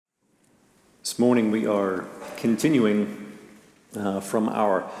This morning we are continuing from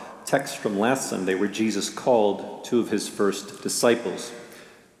our text from last Sunday where Jesus called two of his first disciples.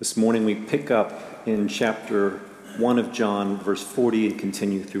 This morning we pick up in chapter 1 of John, verse 40, and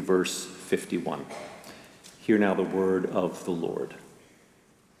continue through verse 51. Hear now the word of the Lord.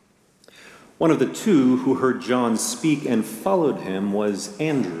 One of the two who heard John speak and followed him was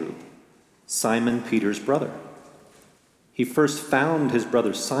Andrew, Simon Peter's brother. He first found his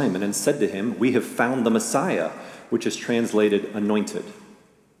brother Simon and said to him, "We have found the Messiah," which is translated anointed.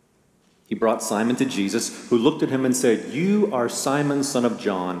 He brought Simon to Jesus, who looked at him and said, "You are Simon, son of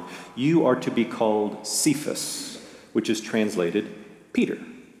John. You are to be called Cephas," which is translated Peter.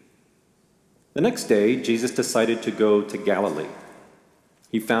 The next day, Jesus decided to go to Galilee.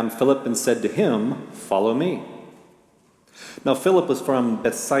 He found Philip and said to him, "Follow me." Now Philip was from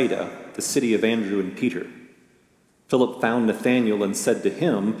Bethsaida, the city of Andrew and Peter. Philip found Nathanael and said to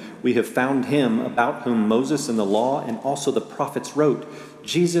him, "We have found him about whom Moses in the law and also the prophets wrote,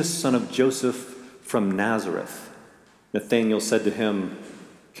 Jesus, son of Joseph from Nazareth." Nathanael said to him,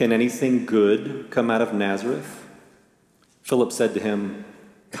 "Can anything good come out of Nazareth?" Philip said to him,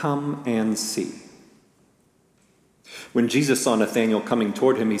 "Come and see." When Jesus saw Nathanael coming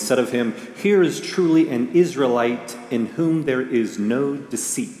toward him, he said of him, "Here is truly an Israelite in whom there is no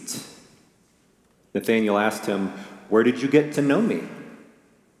deceit." Nathanael asked him, "Where did you get to know me?"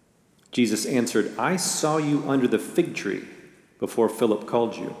 Jesus answered, "I saw you under the fig tree before Philip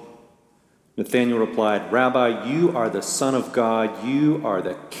called you." Nathanael replied, "Rabbi, you are the Son of God. You are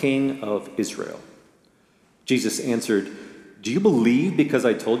the King of Israel." Jesus answered, "Do you believe because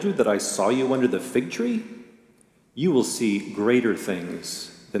I told you that I saw you under the fig tree? You will see greater things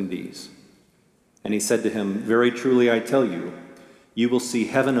than these." And he said to him, "Very truly I tell you, you will see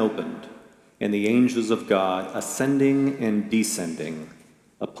heaven opened and the angels of God ascending and descending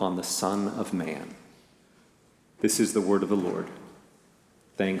upon the Son of Man." This is the word of the Lord.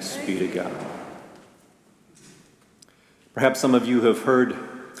 Thanks be to God. Perhaps some of you have heard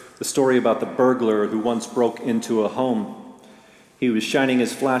the story about the burglar who once broke into a home. He was shining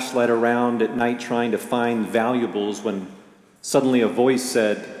his flashlight around at night trying to find valuables when suddenly a voice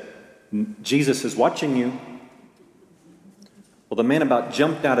said, "Jesus is watching you." Well, the man about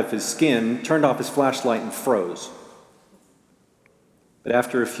jumped out of his skin, turned off his flashlight, and froze. But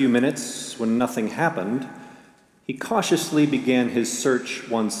after a few minutes, when nothing happened, he cautiously began his search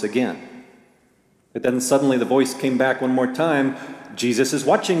once again. But then suddenly the voice came back one more time, "Jesus is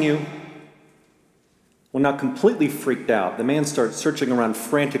watching you." Well, now completely freaked out, the man started searching around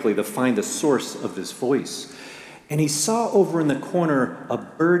frantically to find the source of this voice. And he saw over in the corner a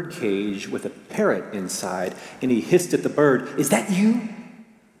bird cage with a parrot inside, and he hissed at the bird, "Is that you?"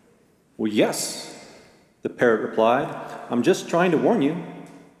 "Well, yes," the parrot replied. "I'm just trying to warn you."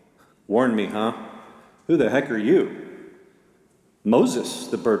 "Warn me, huh? Who the heck are you?" "Moses,"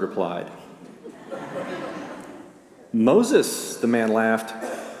 the bird replied. "Moses," the man laughed.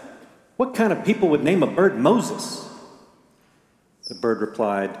 "What kind of people would name a bird Moses?" The bird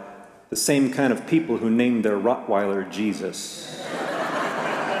replied, "The same kind of people who named their Rottweiler Jesus."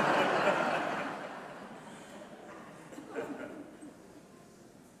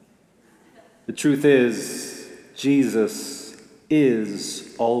 The truth is, Jesus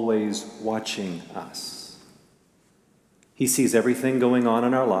is always watching us. He sees everything going on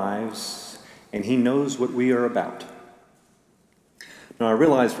in our lives, and he knows what we are about. Now, I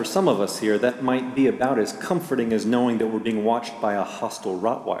realize for some of us here, that might be about as comforting as knowing that we're being watched by a hostile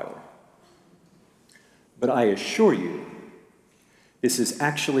Rottweiler. But I assure you, this is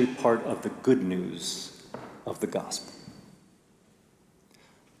actually part of the good news of the gospel.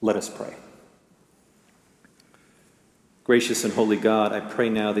 Let us pray. Gracious and holy God, I pray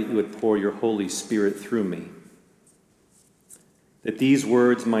now that you would pour your Holy Spirit through me, that these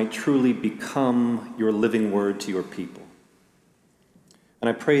words might truly become your living word to your people. And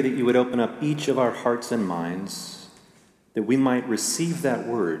I pray that you would open up each of our hearts and minds, that we might receive that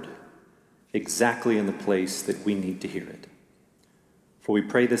word exactly in the place that we need to hear it. For we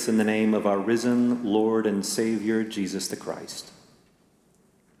pray this in the name of our risen Lord and Savior, Jesus the Christ.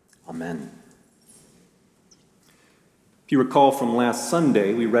 Amen. If you recall from last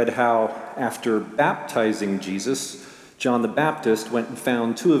Sunday, we read how after baptizing Jesus, John the Baptist went and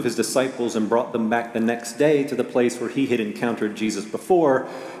found two of his disciples and brought them back the next day to the place where he had encountered Jesus before.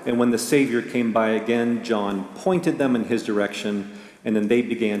 And when the Savior came by again, John pointed them in his direction, and then they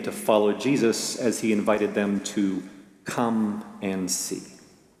began to follow Jesus as he invited them to come and see.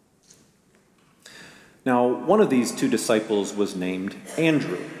 Now, one of these two disciples was named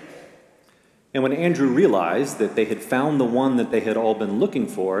Andrew. And when Andrew realized that they had found the one that they had all been looking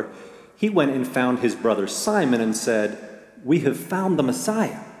for, he went and found his brother Simon and said, "We have found the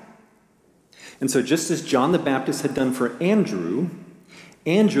Messiah." And so just as John the Baptist had done for Andrew,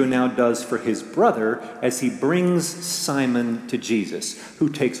 Andrew now does for his brother as he brings Simon to Jesus, who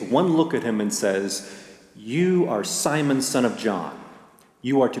takes one look at him and says, "You are Simon, son of John.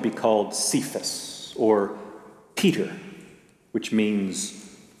 You are to be called Cephas," or Peter, which means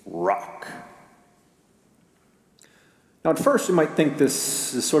rock. Now, at first, you might think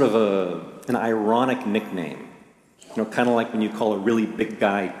this is sort of an ironic nickname, kind of like when you call a really big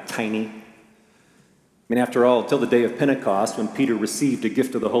guy tiny. I mean, after all, till the day of Pentecost, when Peter received a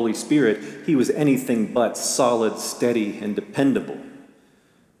gift of the Holy Spirit, he was anything but solid, steady, and dependable.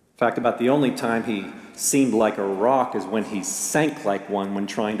 In fact, about the only time he seemed like a rock is when he sank like one when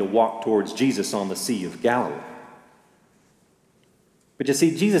trying to walk towards Jesus on the Sea of Galilee. But you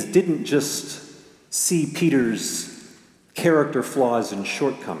see, Jesus didn't just see Peter's character flaws and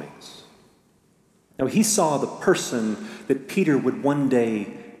shortcomings. No, he saw the person that Peter would one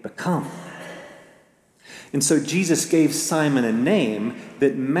day become. And so Jesus gave Simon a name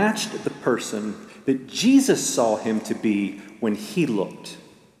that matched the person that Jesus saw him to be when he looked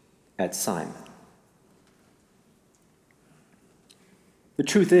at Simon. The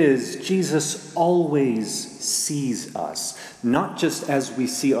truth is, Jesus always sees us, not just as we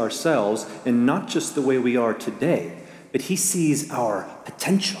see ourselves and not just the way we are today, but he sees our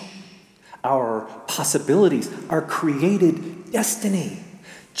potential, our possibilities, our created destiny.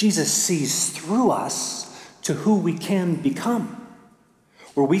 Jesus sees through us to who we can become.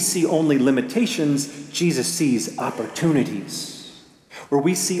 Where we see only limitations, Jesus sees opportunities. Where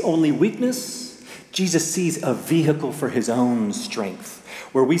we see only weakness, Jesus sees a vehicle for his own strength.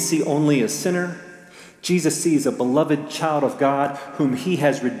 Where we see only a sinner, Jesus sees a beloved child of God whom he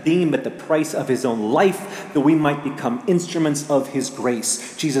has redeemed at the price of his own life, that we might become instruments of his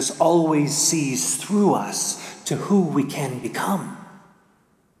grace. Jesus always sees through us to who we can become.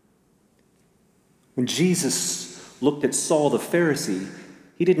 When Jesus looked at Saul the Pharisee,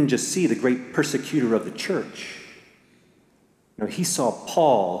 he didn't just see the great persecutor of the church. No, he saw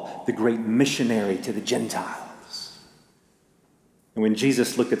Paul, the great missionary to the Gentiles. And when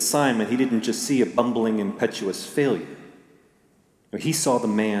Jesus looked at Simon, he didn't just see a bumbling, impetuous failure. No, he saw the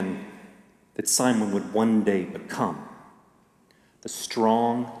man that Simon would one day become, the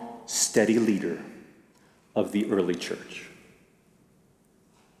strong, steady leader of the early church.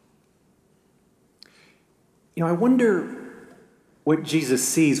 I wonder what Jesus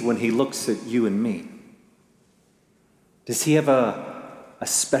sees when he looks at you and me. Does he have a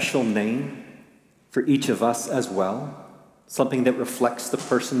special name for each of us as well? Something that reflects the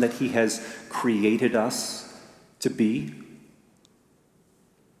person that he has created us to be?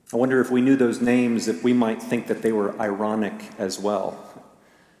 I wonder if we knew those names, if we might think that they were ironic as well.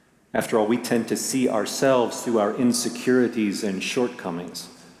 After all, we tend to see ourselves through our insecurities and shortcomings.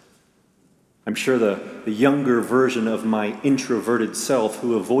 I'm sure the younger version of my introverted self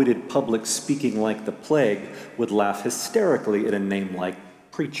who avoided public speaking like the plague would laugh hysterically at a name like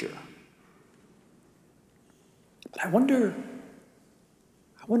preacher. But I wonder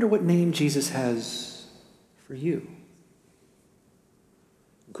what name Jesus has for you.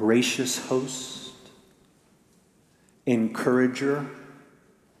 Gracious host, encourager,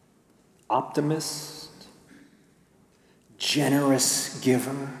 optimist, generous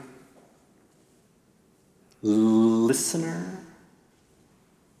giver, listener,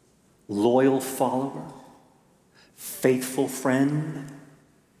 loyal follower, faithful friend,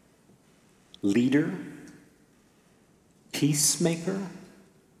 leader, peacemaker,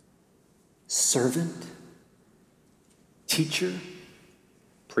 servant, teacher,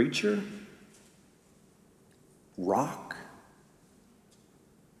 preacher, rock.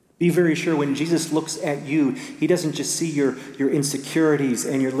 Be very sure when Jesus looks at you, he doesn't just see your insecurities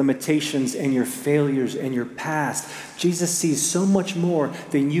and your limitations and your failures and your past. Jesus sees so much more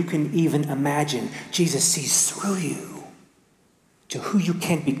than you can even imagine. Jesus sees through you to who you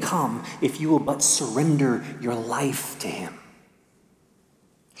can become if you will but surrender your life to him.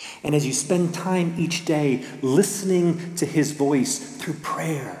 And as you spend time each day listening to his voice through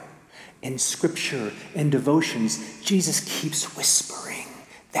prayer and scripture and devotions, Jesus keeps whispering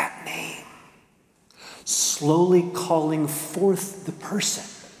that name, slowly calling forth the person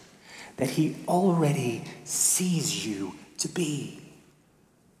that he already sees you to be,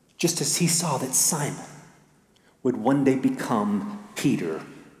 just as he saw that Simon would one day become Peter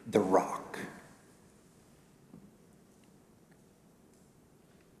the rock.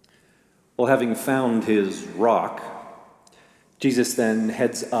 Well, having found his rock, Jesus then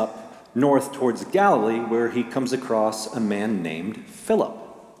heads up north towards Galilee, where he comes across a man named Philip.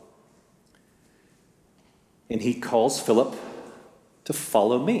 and he calls Philip to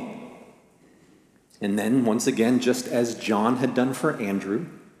follow me. And then, once again, just as John had done for Andrew,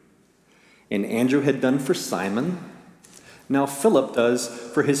 and Andrew had done for Simon, now Philip does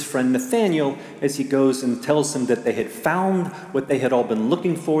for his friend Nathanael as he goes and tells him that they had found what they had all been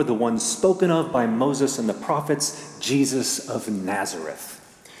looking for, the one spoken of by Moses and the prophets, Jesus of Nazareth.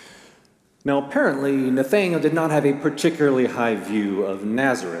 Now, apparently, Nathanael did not have a particularly high view of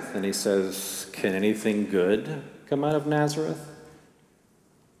Nazareth, and he says, "Can anything good come out of Nazareth?"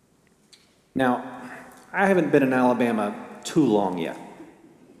 Now, I haven't been in Alabama too long yet,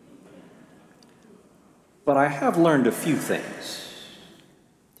 but I have learned a few things.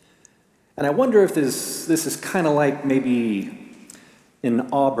 And I wonder if this is kind of like maybe an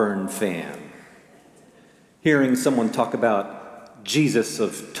Auburn fan hearing someone talk about Jesus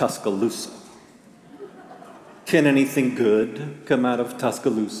of Tuscaloosa. Can anything good come out of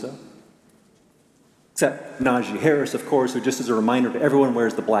Tuscaloosa? Except Najee Harris, of course, who, just as a reminder to everyone,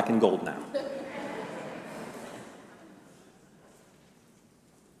 wears the black and gold now.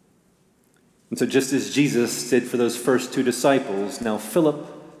 And so just as Jesus did for those first two disciples, now Philip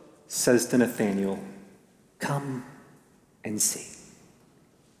says to Nathanael, "Come and see."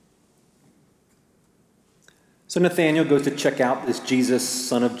 So Nathanael goes to check out this Jesus,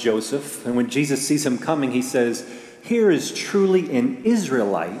 son of Joseph, and when Jesus sees him coming, he says, "Here is truly an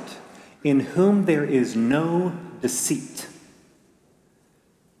Israelite in whom there is no deceit."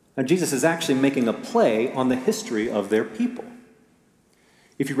 Now Jesus is actually making a play on the history of their people.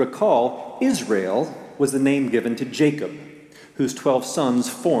 If you recall, Israel was the name given to Jacob, whose 12 sons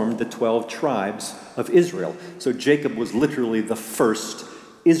formed the 12 tribes of Israel. So Jacob was literally the first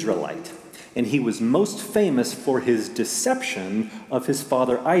Israelite. And he was most famous for his deception of his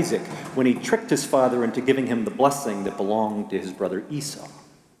father Isaac, when he tricked his father into giving him the blessing that belonged to his brother Esau.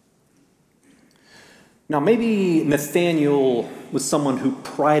 Now, maybe Nathanael was someone who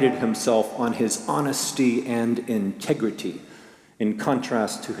prided himself on his honesty and integrity, in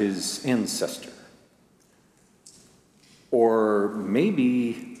contrast to his ancestor. Or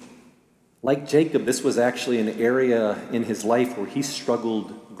maybe, like Jacob, this was actually an area in his life where he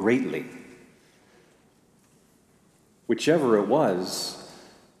struggled greatly. Whichever it was,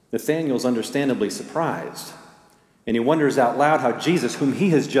 Nathanael's understandably surprised. And he wonders out loud how Jesus, whom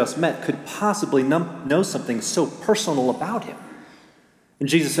he has just met, could possibly know something so personal about him. And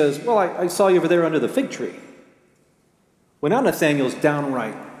Jesus says, "Well, I saw you over there under the fig tree." Well, now Nathanael's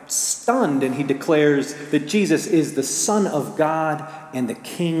downright stunned, and he declares that Jesus is the Son of God and the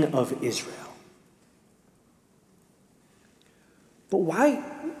King of Israel. But why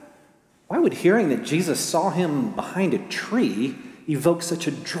would hearing that Jesus saw him behind a tree evoke such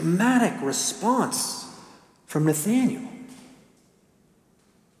a dramatic response from Nathanael?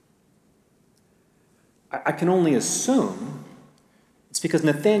 I can only assume it's because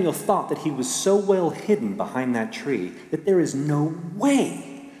Nathanael thought that he was so well hidden behind that tree that there is no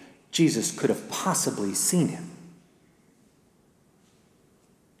way Jesus could have possibly seen him.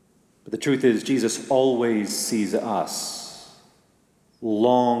 But the truth is, Jesus always sees us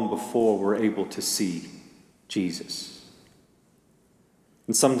long before we're able to see Jesus.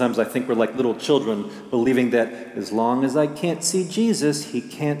 And sometimes I think we're like little children, believing that as long as I can't see Jesus, he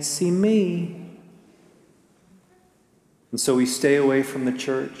can't see me. And so we stay away from the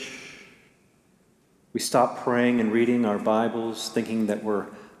church. We stop praying and reading our Bibles, thinking that we're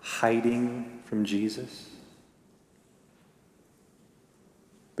hiding from Jesus.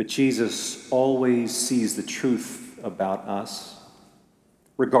 But Jesus always sees the truth about us,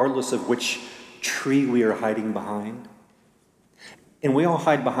 regardless of which tree we are hiding behind. And we all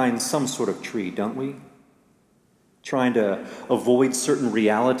hide behind some sort of tree, don't we? Trying to avoid certain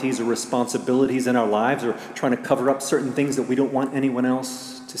realities or responsibilities in our lives, or trying to cover up certain things that we don't want anyone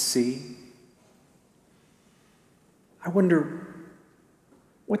else to see. I wonder,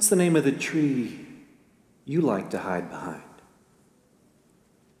 what's the name of the tree you like to hide behind?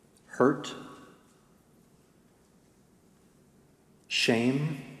 Hurt?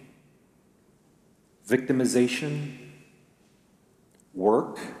 Shame? Victimization?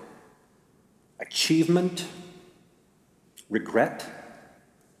 Work? Achievement? Regret,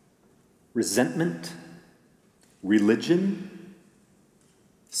 resentment, religion,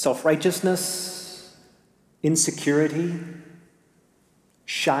 self-righteousness, insecurity,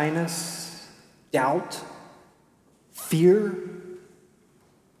 shyness, doubt, fear.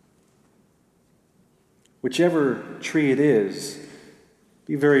 Whichever tree it is,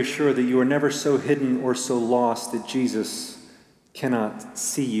 be very sure that you are never so hidden or so lost that Jesus cannot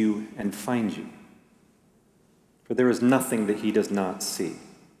see you and find you. For there is nothing that he does not see.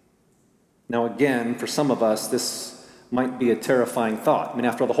 Now again, for some of us, this might be a terrifying thought. I mean,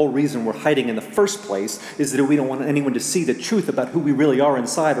 after all, the whole reason we're hiding in the first place is that we don't want anyone to see the truth about who we really are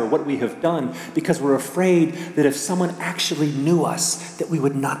inside or what we have done, because we're afraid that if someone actually knew us, that we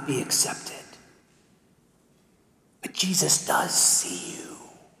would not be accepted. But Jesus does see you.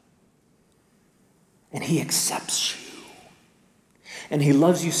 And he accepts you. And he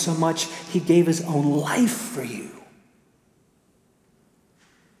loves you so much, he gave his own life for you.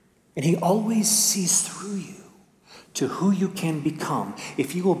 And he always sees through you to who you can become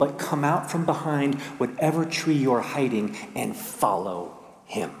if you will but come out from behind whatever tree you're hiding and follow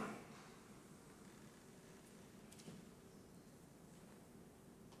him.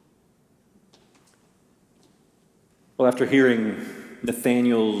 Well, after hearing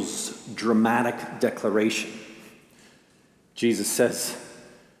Nathanael's dramatic declaration, Jesus says,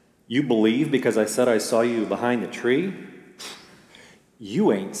 "You believe because I said I saw you behind the tree?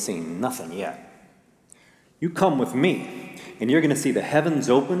 You ain't seen nothing yet. You come with me, and you're going to see the heavens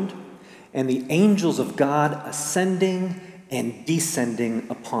opened and the angels of God ascending and descending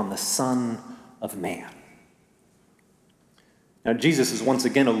upon the Son of Man." Now, Jesus is once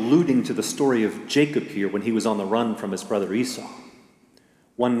again alluding to the story of Jacob here when he was on the run from his brother Esau.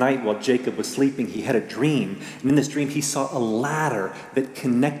 One night while Jacob was sleeping, he had a dream. And in this dream, he saw a ladder that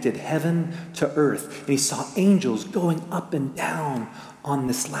connected heaven to earth. And he saw angels going up and down on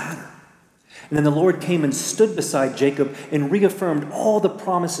this ladder. And then the Lord came and stood beside Jacob and reaffirmed all the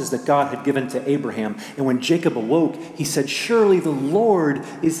promises that God had given to Abraham. And when Jacob awoke, he said, "Surely the Lord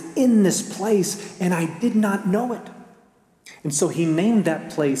is in this place, and I did not know it." And so he named that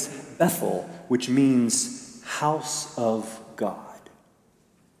place Bethel, which means house of God.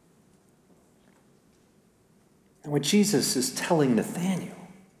 And what Jesus is telling Nathanael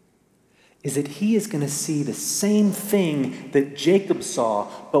is that he is going to see the same thing that Jacob saw,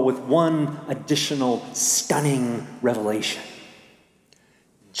 but with one additional stunning revelation.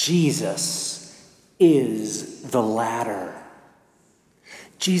 Jesus is the ladder.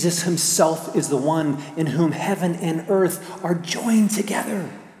 Jesus himself is the one in whom heaven and earth are joined together.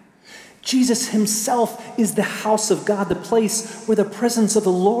 Jesus himself is the house of God, the place where the presence of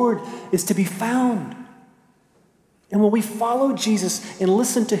the Lord is to be found. And when we follow Jesus and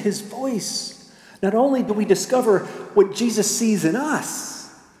listen to his voice, not only do we discover what Jesus sees in us,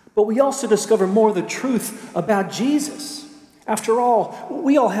 but we also discover more of the truth about Jesus. After all,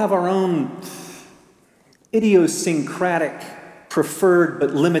 we all have our own idiosyncratic, preferred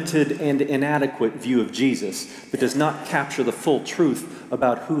but limited and inadequate view of Jesus that does not capture the full truth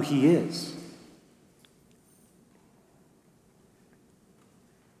about who he is.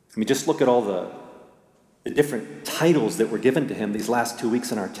 I mean, just look at all the different titles that were given to him these last 2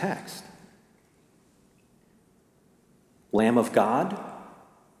 weeks in our text. Lamb of God,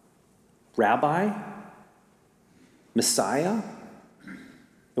 Rabbi, Messiah,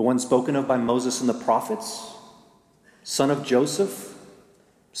 the one spoken of by Moses and the prophets, Son of Joseph,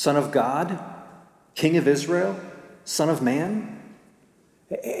 Son of God, King of Israel, Son of Man.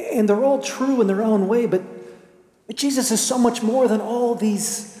 And they're all true in their own way, but Jesus is so much more than all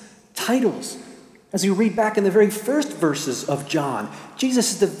these titles. As you read back in the very first verses of John,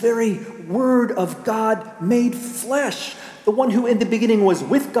 Jesus is the very Word of God made flesh, the one who in the beginning was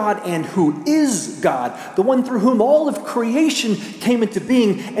with God and who is God, the one through whom all of creation came into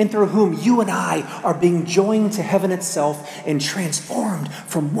being and through whom you and I are being joined to heaven itself and transformed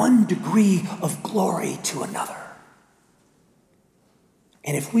from one degree of glory to another.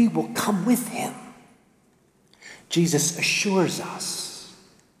 And if we will come with him, Jesus assures us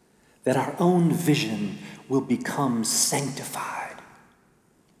that our own vision will become sanctified,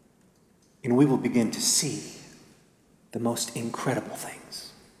 and we will begin to see the most incredible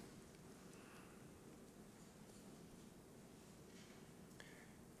things.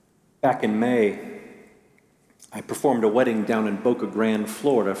 Back in May, I performed a wedding down in Boca Grande,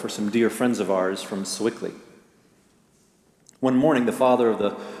 Florida, for some dear friends of ours from Sewickley. One morning, the father of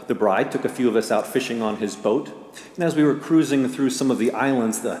the bride took a few of us out fishing on his boat. And as we were cruising through some of the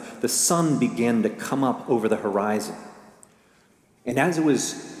islands, the sun began to come up over the horizon. And as it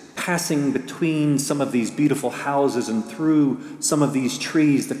was passing between some of these beautiful houses and through some of these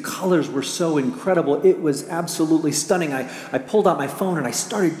trees, the colors were so incredible. It was absolutely stunning. I pulled out my phone and I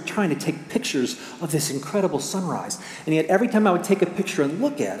started trying to take pictures of this incredible sunrise. And yet every time I would take a picture and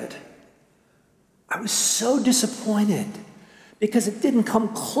look at it, I was so disappointed, because it didn't come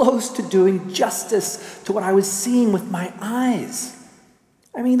close to doing justice to what I was seeing with my eyes.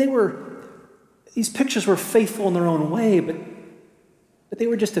 I mean, these pictures were faithful in their own way, but they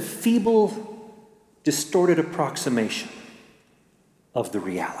were just a feeble, distorted approximation of the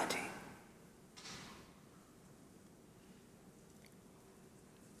reality.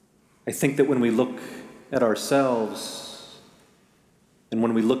 I think that when we look at ourselves and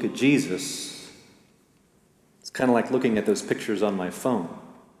when we look at Jesus, it's kind of like looking at those pictures on my phone.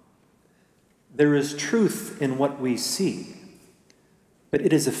 There is truth in what we see, but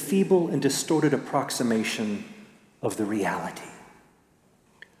it is a feeble and distorted approximation of the reality.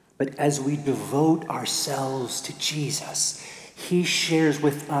 But as we devote ourselves to Jesus, he shares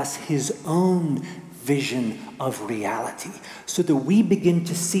with us his own vision of reality so that we begin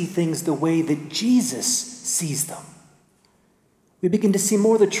to see things the way that Jesus sees them. We begin to see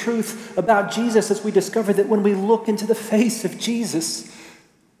more of the truth about Jesus as we discover that when we look into the face of Jesus,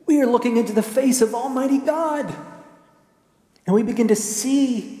 we are looking into the face of Almighty God. And we begin to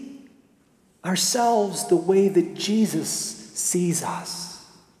see ourselves the way that Jesus sees us.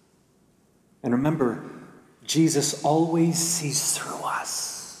 And remember, Jesus always sees through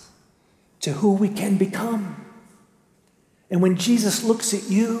us to who we can become. And when Jesus looks at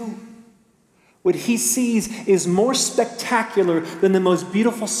you, what he sees is more spectacular than the most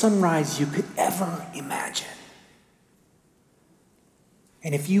beautiful sunrise you could ever imagine.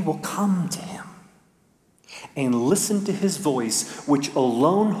 And if you will come to him and listen to his voice, which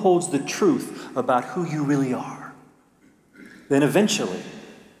alone holds the truth about who you really are, then eventually,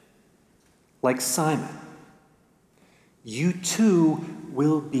 like Simon, you too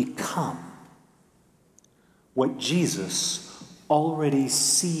will become what Jesus already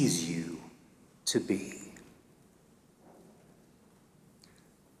sees you to be.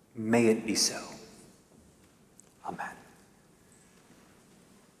 May it be so. Amen.